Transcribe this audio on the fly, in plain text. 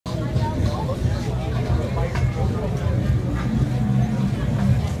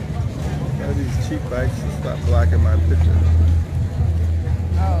spikes to stop blocking my picture.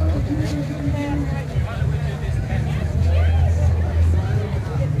 Oh, okay.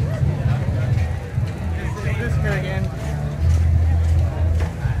 This guy again.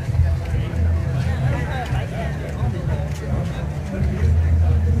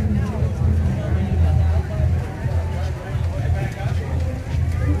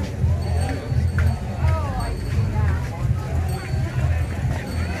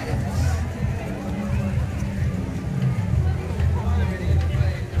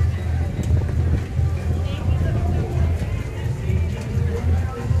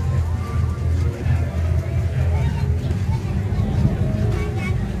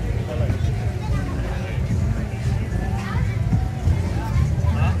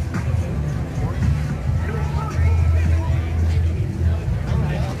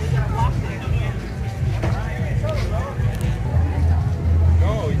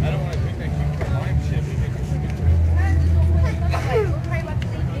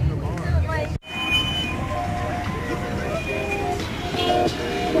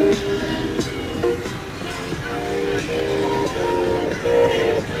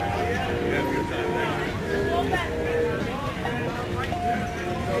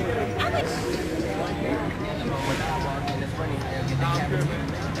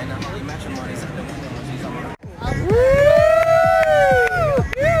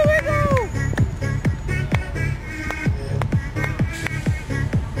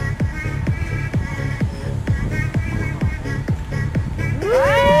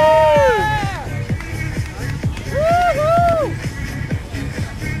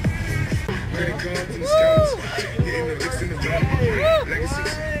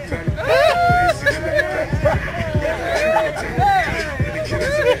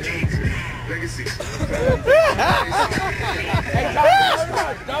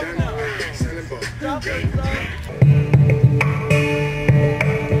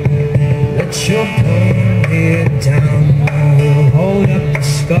 Let your palm head down, I will hold up the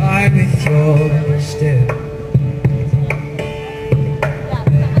sky with your step.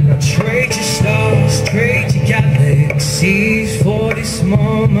 I'll trade your stars, trade your galaxies for this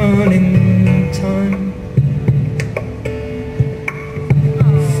moment in time.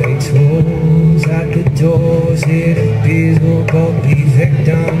 Fate holds at the doors, it appears we'll both be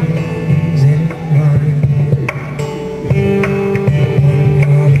victims in mine.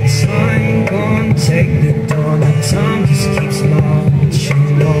 Time gone, take the dawn, the time just keeps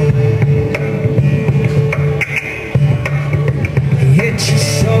marching on. Hit your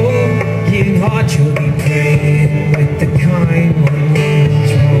soul, getting hard, you'll be praying with the kind one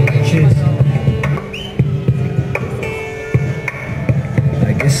who's wrong.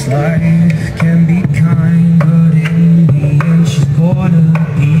 I guess life can be kind, but in the end she's gonna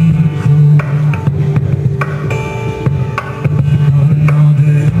be